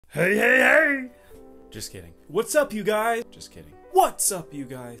Hey, hey, hey! Just kidding. What's up, you guys? Just kidding. What's up, you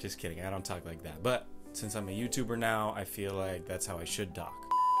guys? Just kidding. I don't talk like that. But since I'm a YouTuber now, I feel like that's how I should talk.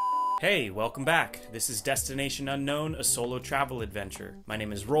 Hey, welcome back. This is Destination Unknown, a solo travel adventure. My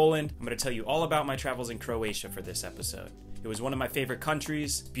name is Roland. I'm going to tell you all about my travels in Croatia for this episode. It was one of my favorite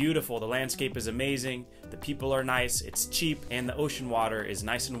countries. It's beautiful, the landscape is amazing, the people are nice, it's cheap, and the ocean water is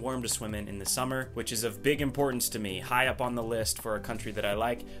nice and warm to swim in the summer, which is of big importance to me. High up on the list for a country that I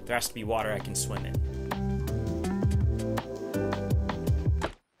like, there has to be water I can swim in.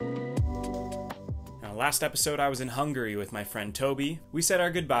 Last episode I was in Hungary with my friend Toby. We said our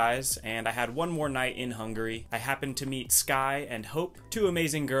goodbyes, and I had one more night in Hungary. I happened to meet Sky and Hope, two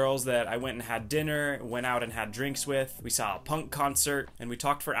amazing girls that I went and had dinner, went out and had drinks with. We saw a punk concert, and we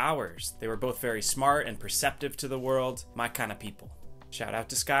talked for hours. They were both very smart and perceptive to the world, my kind of people. Shout out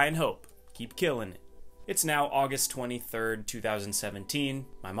to Sky and Hope. Keep killing it. It's now August 23rd, 2017,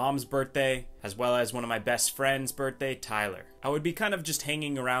 my mom's birthday, as well as one of my best friends' birthday, Tyler. I would be kind of just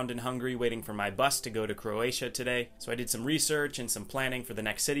hanging around in Hungary waiting for my bus to go to Croatia today, so I did some research and some planning for the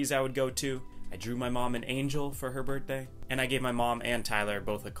next cities I would go to. I drew my mom an angel for her birthday, and I gave my mom and Tyler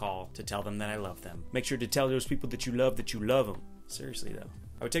both a call to tell them that I love them. Make sure to tell those people that you love them. Seriously though.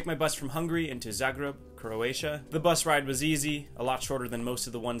 I would take my bus from Hungary into Zagreb, Croatia. The bus ride was easy, a lot shorter than most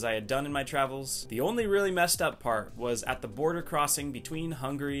of the ones I had done in my travels. The only really messed up part was at the border crossing between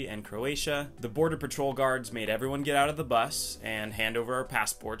Hungary and Croatia. The border patrol guards made everyone get out of the bus and hand over our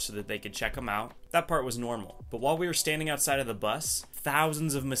passports so that they could check them out. That part was normal. But while we were standing outside of the bus,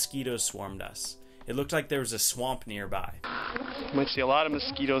 thousands of mosquitoes swarmed us. It looked like there was a swamp nearby. You might see a lot of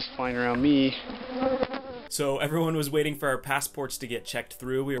mosquitoes flying around me. So everyone was waiting for our passports to get checked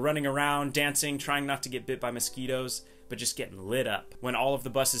through. We were running around, dancing, trying not to get bit by mosquitoes, but just getting lit up. When all of the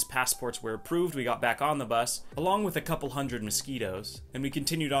bus's passports were approved, we got back on the bus, along with a couple hundred mosquitoes, and we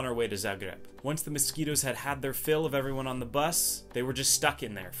continued on our way to Zagreb. Once the mosquitoes had had their fill of everyone on the bus, they were just stuck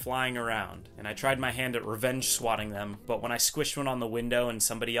in there, flying around. And I tried my hand at revenge swatting them, but when I squished one on the window and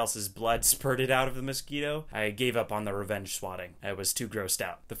somebody else's blood spurted out of the mosquito, I gave up on the revenge swatting. I was too grossed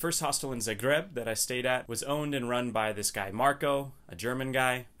out. The first hostel in Zagreb that I stayed at was owned and run by this guy Marco, a German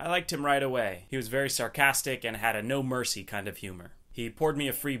guy. I liked him right away. He was very sarcastic and had a no mercy kind of humor. He poured me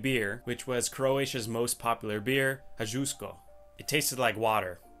a free beer, which was Croatia's most popular beer, Ožujsko. It tasted like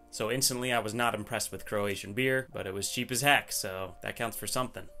water. So instantly I was not impressed with Croatian beer, but it was cheap as heck, so that counts for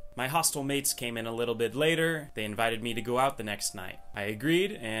something. My hostel mates came in a little bit later. They invited me to go out the next night. I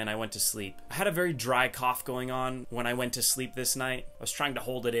agreed, and I went to sleep. I had a very dry cough going on when I went to sleep this night. I was trying to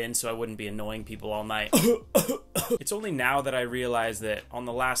hold it in so I wouldn't be annoying people all night. It's only now that I realize that on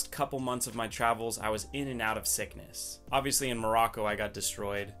the last couple months of my travels, I was in and out of sickness. Obviously in Morocco, I got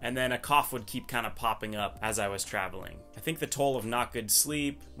destroyed, and then a cough would keep kind of popping up as I was traveling. I think the toll of not good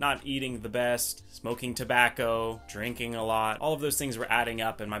sleep, not eating the best, smoking tobacco, drinking a lot, all of those things were adding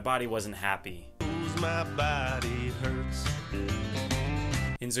up and my body wasn't happy. My body hurts.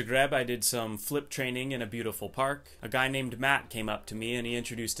 In Zagreb, I did some flip training in a beautiful park. A guy named Matt came up to me and he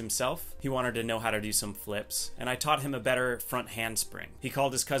introduced himself. He wanted to know how to do some flips, and I taught him a better front handspring. He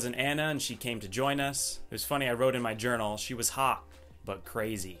called his cousin Anna and she came to join us. It was funny, I wrote in my journal, she was hot, but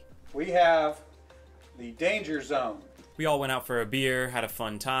crazy. We have the danger zone. We all went out for a beer, had a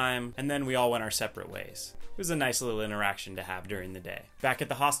fun time, and then we all went our separate ways. It was a nice little interaction to have during the day. Back at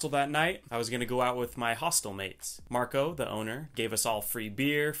the hostel that night, I was going to go out with my hostel mates. Marco, the owner, gave us all free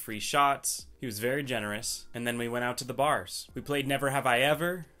beer, free shots. He was very generous. And then we went out to the bars. We played Never Have I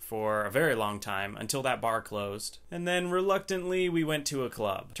Ever for a very long time until that bar closed. And then reluctantly, we went to a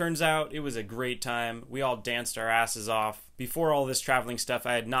club. Turns out it was a great time. We all danced our asses off. Before all this traveling stuff,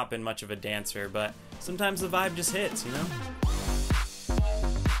 I had not been much of a dancer, but sometimes the vibe just hits, you know?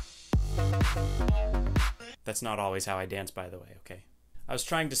 That's not always how I dance, by the way, okay? I was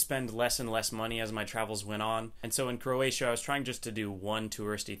trying to spend less and less money as my travels went on, and so in Croatia I was trying just to do one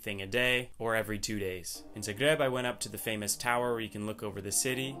touristy thing a day, or every 2 days. In Zagreb I went up to the famous tower where you can look over the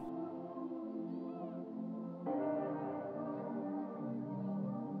city.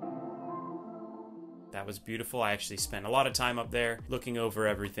 That was beautiful. I actually spent a lot of time up there, looking over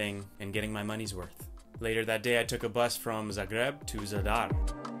everything and getting my money's worth. Later that day I took a bus from Zagreb to Zadar.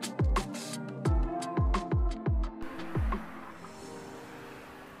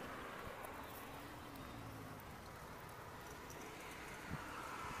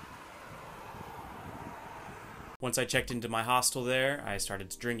 Once I checked into my hostel there, I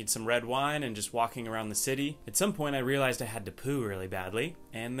started drinking some red wine and just walking around the city. At some point I realized I had to poo really badly,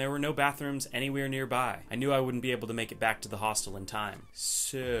 and there were no bathrooms anywhere nearby. I knew I wouldn't be able to make it back to the hostel in time.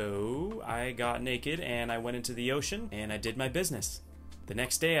 So I got naked and I went into the ocean and I did my business. The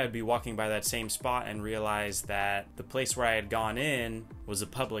next day I'd be walking by that same spot and realize that the place where I had gone in was a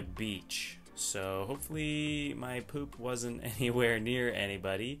public beach. So hopefully my poop wasn't anywhere near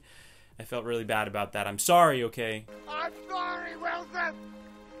anybody. I felt really bad about that. I'm sorry, okay? I'm sorry, Wilson!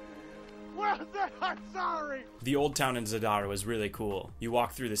 Wilson, I'm sorry! The old town in Zadar was really cool. You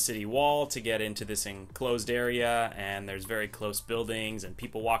walk through the city wall to get into this enclosed area, and there's very close buildings and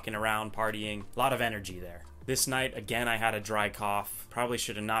people walking around partying. A lot of energy there. This night, again, I had a dry cough. Probably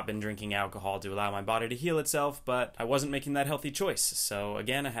should have not been drinking alcohol to allow my body to heal itself, but I wasn't making that healthy choice. So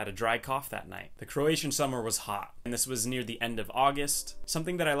again, I had a dry cough that night. The Croatian summer was hot, and this was near the end of August.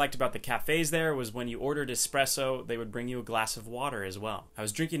 Something that I liked about the cafes there was when you ordered espresso, they would bring you a glass of water as well. I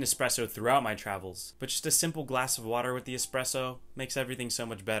was drinking espresso throughout my travels, but just a simple glass of water with the espresso makes everything so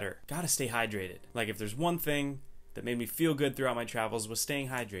much better. Gotta stay hydrated. Like, if there's one thing that made me feel good throughout my travels was staying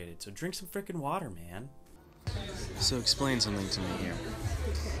hydrated. So drink some freaking water, man. So explain something to me here.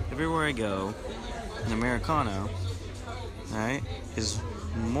 Everywhere I go, an Americano, right, is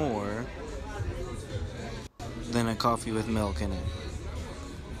more than a coffee with milk in it.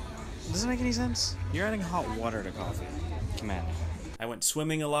 Does it make any sense? You're adding hot water to coffee. Come on. I went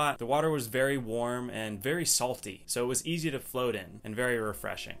swimming a lot. The water was very warm and very salty, so it was easy to float in and very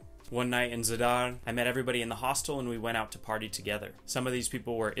refreshing. One night in Zadar, I met everybody in the hostel and we went out to party together. Some of these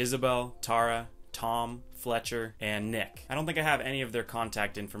people were Isabel, Tara, Tom, Fletcher, and Nick. I don't think I have any of their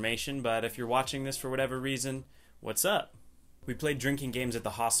contact information, but if you're watching this for whatever reason, what's up? We played drinking games at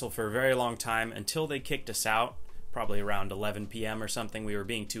the hostel for a very long time until they kicked us out, probably around 11 p.m. or something. We were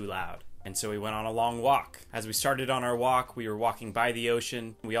being too loud. And so we went on a long walk. As we started on our walk, we were walking by the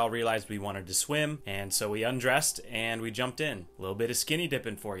ocean. We all realized we wanted to swim, and so we undressed and we jumped in. A little bit of skinny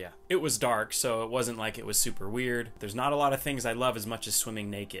dipping for you. It was dark, so it wasn't like it was super weird. There's not a lot of things I love as much as swimming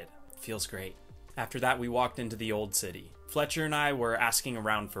naked. It feels great. After that, we walked into the old city. Fletcher and I were asking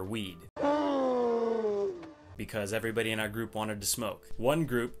around for weed because everybody in our group wanted to smoke. One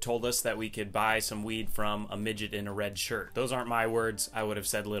group told us that we could buy some weed from a midget in a red shirt. Those aren't my words. I would have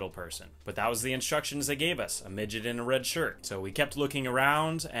said little person. But that was the instructions they gave us, a midget in a red shirt. So we kept looking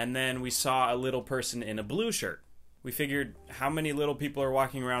around, and then we saw a little person in a blue shirt. We figured, how many little people are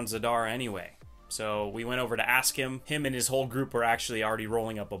walking around Zadar anyway? So we went over to ask him. Him and his whole group were actually already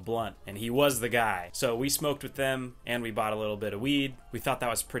rolling up a blunt, and he was the guy. So we smoked with them, and we bought a little bit of weed. We thought that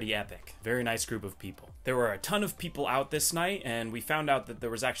was pretty epic. Very nice group of people. There were a ton of people out this night, and we found out that there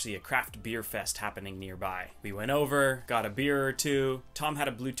was actually a craft beer fest happening nearby. We went over, got a beer or two. Tom had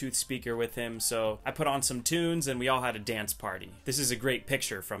a Bluetooth speaker with him, so I put on some tunes, and we all had a dance party. This is a great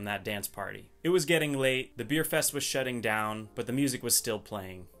picture from that dance party. It was getting late, the beer fest was shutting down, but the music was still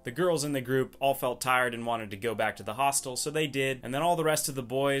playing. The girls in the group all felt tired and wanted to go back to the hostel, so they did, and then all the rest of the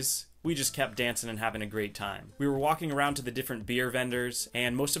boys, we just kept dancing and having a great time. We were walking around to the different beer vendors,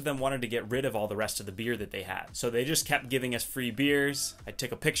 and most of them wanted to get rid of all the rest of the beer that they had. So they just kept giving us free beers. I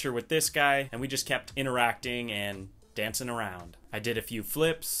took a picture with this guy, and we just kept interacting and dancing around. I did a few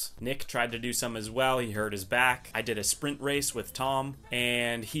flips. Nick tried to do some as well. He hurt his back. I did a sprint race with Tom,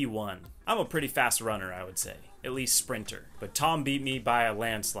 and he won. I'm a pretty fast runner, I would say. At least sprinter. But Tom beat me by a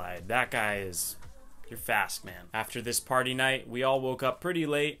landslide. That guy is... You're fast, man. After this party night, we all woke up pretty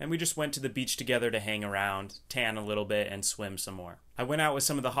late, and we just went to the beach together to hang around, tan a little bit, and swim some more. I went out with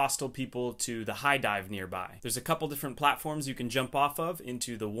some of the hostel people to the high dive nearby. There's a couple different platforms you can jump off of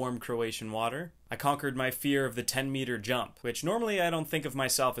into the warm Croatian water. I conquered my fear of the 10-meter jump, which normally I don't think of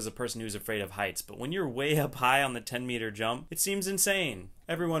myself as a person who's afraid of heights, but when you're way up high on the 10-meter jump, it seems insane.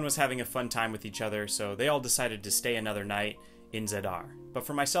 Everyone was having a fun time with each other, so they all decided to stay another night in Zadar. But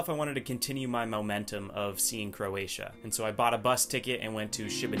for myself, I wanted to continue my momentum of seeing Croatia, and so I bought a bus ticket and went to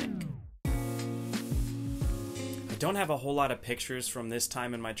Šibenik. I don't have a whole lot of pictures from this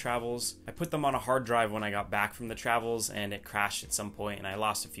time in my travels. I put them on a hard drive when I got back from the travels, and it crashed at some point and I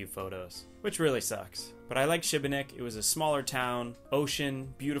lost a few photos, which really sucks. But I like Šibenik. It was a smaller town,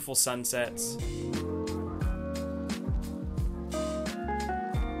 ocean, beautiful sunsets.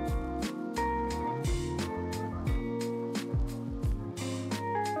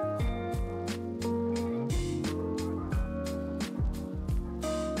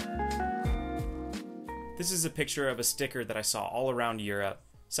 This is a picture of a sticker that I saw all around Europe.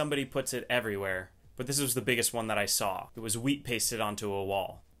 Somebody puts it everywhere, but this was the biggest one that I saw. It was wheat pasted onto a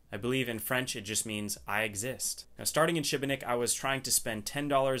wall. I believe in French it just means I exist. Now, starting in Šibenik, I was trying to spend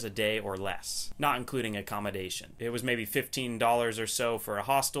 $10 a day or less, not including accommodation. It was maybe $15 or so for a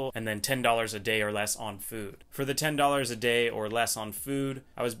hostel, and then $10 a day or less on food. For the $10 a day or less on food,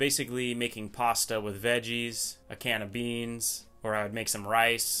 I was basically making pasta with veggies, a can of beans, or I would make some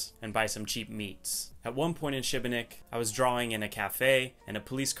rice and buy some cheap meats. At one point in Šibenik, I was drawing in a cafe, and a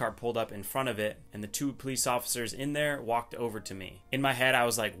police car pulled up in front of it, and the 2 police officers in there walked over to me. In my head, I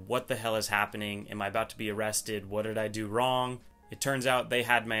was like, what the hell is happening? Am I about to be arrested? What did I do wrong? It turns out they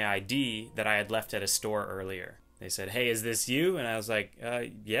had my ID that I had left at a store earlier. They said, hey, is this you? And I was like,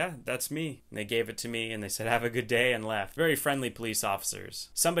 yeah, that's me. And they gave it to me, and they said, have a good day, and left. Very friendly police officers.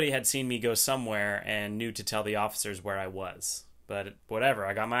 Somebody had seen me go somewhere and knew to tell the officers where I was. But whatever,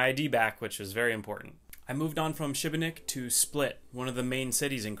 I got my ID back, which was very important. I moved on from Šibenik to Split, one of the main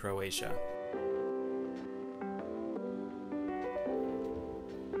cities in Croatia.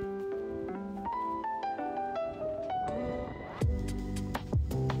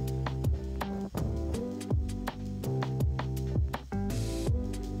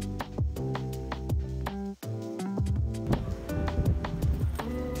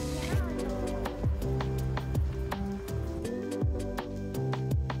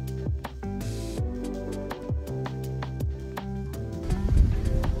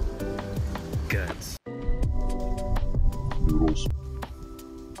 Guts.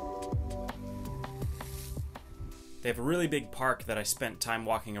 They have a really big park that I spent time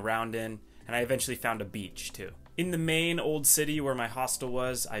walking around in, and I eventually found a beach too. In the main old city where my hostel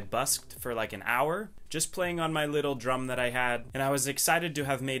was, I busked for like an hour, just playing on my little drum that I had, and I was excited to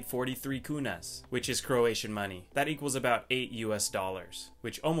have made 43 kunas, which is Croatian money. That equals about $8 US,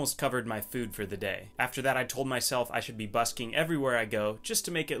 which almost covered my food for the day. After that, I told myself I should be busking everywhere I go, just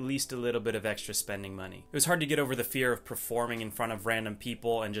to make at least a little bit of extra spending money. It was hard to get over the fear of performing in front of random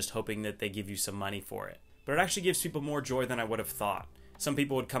people and just hoping that they give you some money for it. But it actually gives people more joy than I would have thought. Some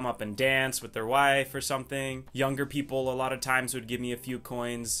people would come up and dance with their wife or something. Younger people a lot of times would give me a few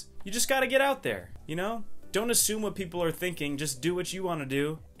coins. You just gotta get out there, you know? Don't assume what people are thinking, just do what you want to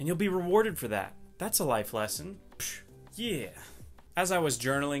do, and you'll be rewarded for that. That's a life lesson. Psh, yeah. As I was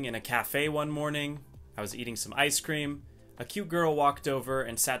journaling in a cafe one morning, I was eating some ice cream. A cute girl walked over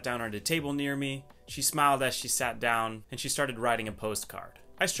and sat down at a table near me. She smiled as she sat down, and she started writing a postcard.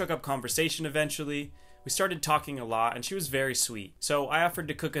 I struck up conversation eventually. We started talking a lot, and she was very sweet. So I offered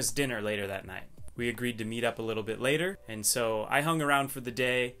to cook us dinner later that night. We agreed to meet up a little bit later, and so I hung around for the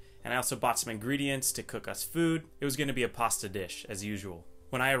day, and I also bought some ingredients to cook us food. It was going to be a pasta dish, as usual.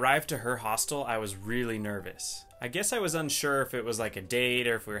 When I arrived to her hostel, I was really nervous. I guess I was unsure if it was like a date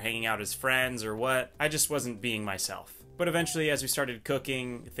or if we were hanging out as friends or what. I just wasn't being myself. But eventually, as we started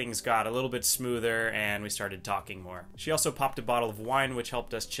cooking, things got a little bit smoother and we started talking more. She also popped a bottle of wine, which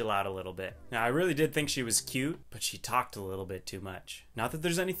helped us chill out a little bit. Now, I really did think she was cute, but she talked a little bit too much. Not that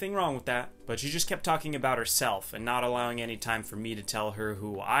there's anything wrong with that, but she just kept talking about herself and not allowing any time for me to tell her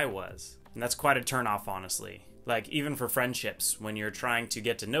who I was. And that's quite a turnoff, honestly. Like, even for friendships, when you're trying to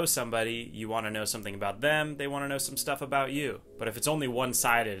get to know somebody, you want to know something about them, they want to know some stuff about you. But if it's only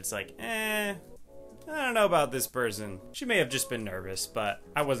one-sided, it's like, I don't know about this person. She may have just been nervous, but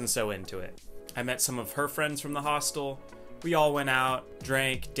I wasn't so into it. I met some of her friends from the hostel. We all went out,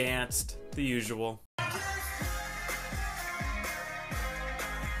 drank, danced, the usual.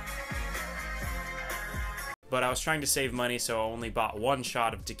 But I was trying to save money, so I only bought one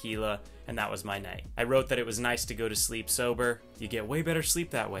shot of tequila, and that was my night. I wrote that it was nice to go to sleep sober. You get way better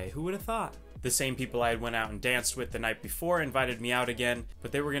sleep that way. Who would have thought? The same people I had went out and danced with the night before invited me out again,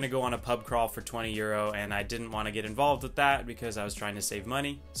 but they were going to go on a pub crawl for 20 euro, and I didn't want to get involved with that because I was trying to save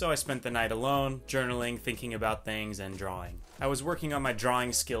money. So I spent the night alone, journaling, thinking about things, and drawing. I was working on my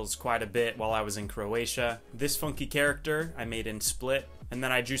drawing skills quite a bit while I was in Croatia. This funky character I made in Split, and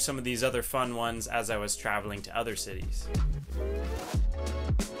then I drew some of these other fun ones as I was traveling to other cities.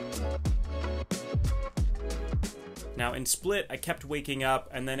 Now in Split, I kept waking up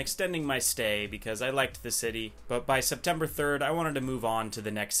and then extending my stay because I liked the city, but by September 3rd, I wanted to move on to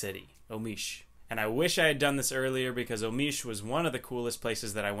the next city, Omiš. And I wish I had done this earlier because Omiš was one of the coolest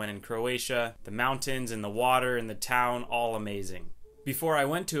places that I went in Croatia. The mountains and the water and the town, all amazing. Before I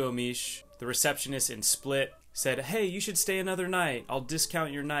went to Omiš, the receptionist in Split said, hey, you should stay another night. I'll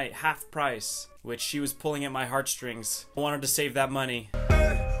discount your night, half price. Which she was pulling at my heartstrings. I wanted to save that money.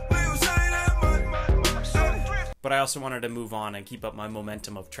 But I also wanted to move on and keep up my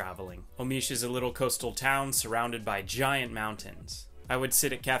momentum of traveling. Omiš is a little coastal town surrounded by giant mountains. I would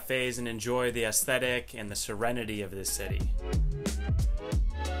sit at cafes and enjoy the aesthetic and the serenity of this city.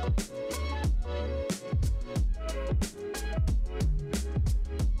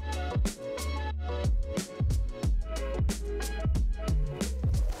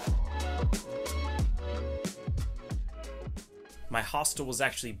 My hostel was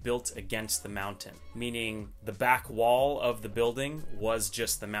actually built against the mountain, meaning the back wall of the building was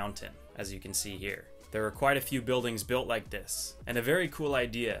just the mountain, as you can see here. There are quite a few buildings built like this, and a very cool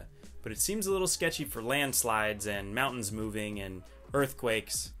idea, but it seems a little sketchy for landslides and mountains moving and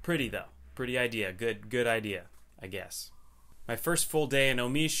earthquakes. Pretty though. Pretty idea. Good idea, I guess. My first full day in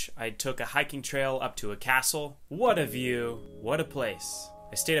Omiš, I took a hiking trail up to a castle. What a view. What a place.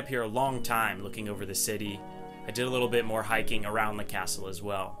 I stayed up here a long time looking over the city. I did a little bit more hiking around the castle as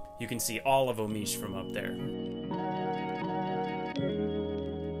well. You can see all of Omiš from up there.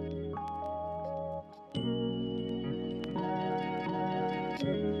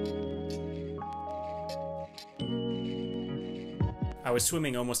 I was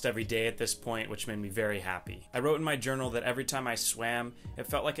swimming almost every day at this point, which made me very happy. I wrote in my journal that every time I swam, it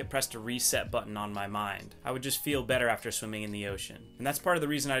felt like it pressed a reset button on my mind. I would just feel better after swimming in the ocean. And that's part of the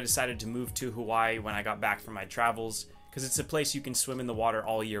reason I decided to move to Hawaii when I got back from my travels, because it's a place you can swim in the water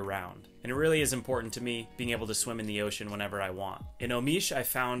all year round. And it really is important to me, being able to swim in the ocean whenever I want. In Omiš, I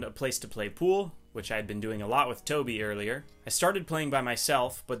found a place to play pool, which I had been doing a lot with Toby earlier. I started playing by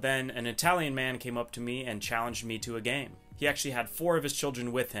myself, but then an Italian man came up to me and challenged me to a game. He actually had 4 of his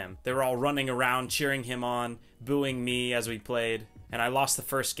children with him. They were all running around, cheering him on, booing me as we played. And I lost the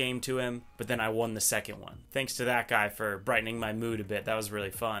first game to him, but then I won the second one. Thanks to that guy for brightening my mood a bit. That was really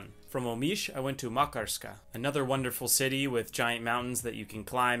fun. From Omiš, I went to Makarska, another wonderful city with giant mountains that you can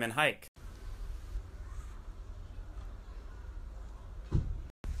climb and hike.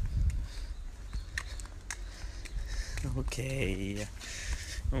 Okay.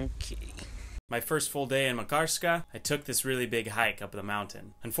 My first full day in Makarska, I took this really big hike up the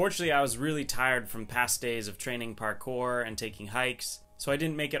mountain. Unfortunately, I was really tired from past days of training parkour and taking hikes, so I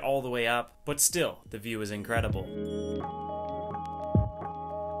didn't make it all the way up, but still, the view was incredible.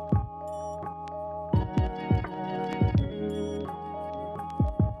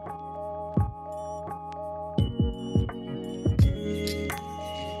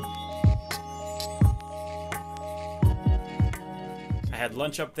 I had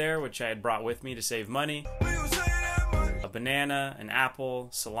lunch up there, which I had brought with me to save money. A banana, an apple,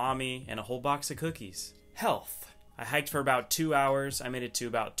 salami, and a whole box of cookies. Health. I hiked for about 2 hours. I made it to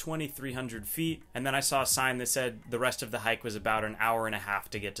about 2,300 feet, and then I saw a sign that said the rest of the hike was about an hour and a half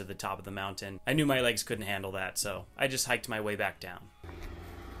to get to the top of the mountain. I knew my legs couldn't handle that, so I just hiked my way back down.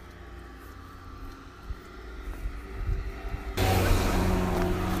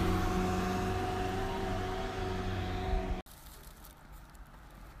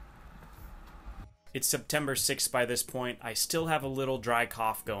 It's September 6th by this point. I still have a little dry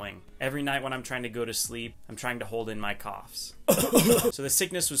cough going. Every night when I'm trying to go to sleep, I'm trying to hold in my coughs. So the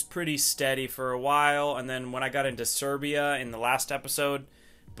sickness was pretty steady for a while, and then when I got into Serbia in the last episode,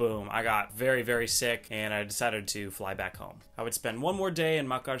 boom, I got very, very sick, and I decided to fly back home. I would spend one more day in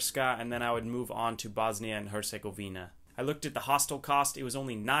Makarska, and then I would move on to Bosnia and Herzegovina. I looked at the hostel cost. It was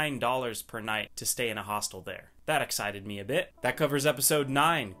only $9 per night to stay in a hostel there. That excited me a bit. That covers episode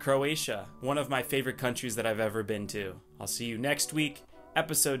 9, Croatia, one of my favorite countries that I've ever been to. I'll see you next week,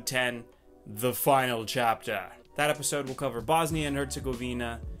 episode 10, the final chapter. That episode will cover Bosnia and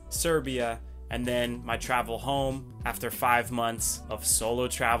Herzegovina, Serbia, and then my travel home after 5 months of solo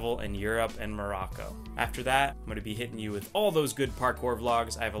travel in Europe and Morocco. After that, I'm going to be hitting you with all those good parkour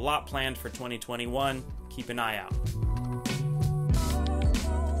vlogs. I have a lot planned for 2021. Keep an eye out.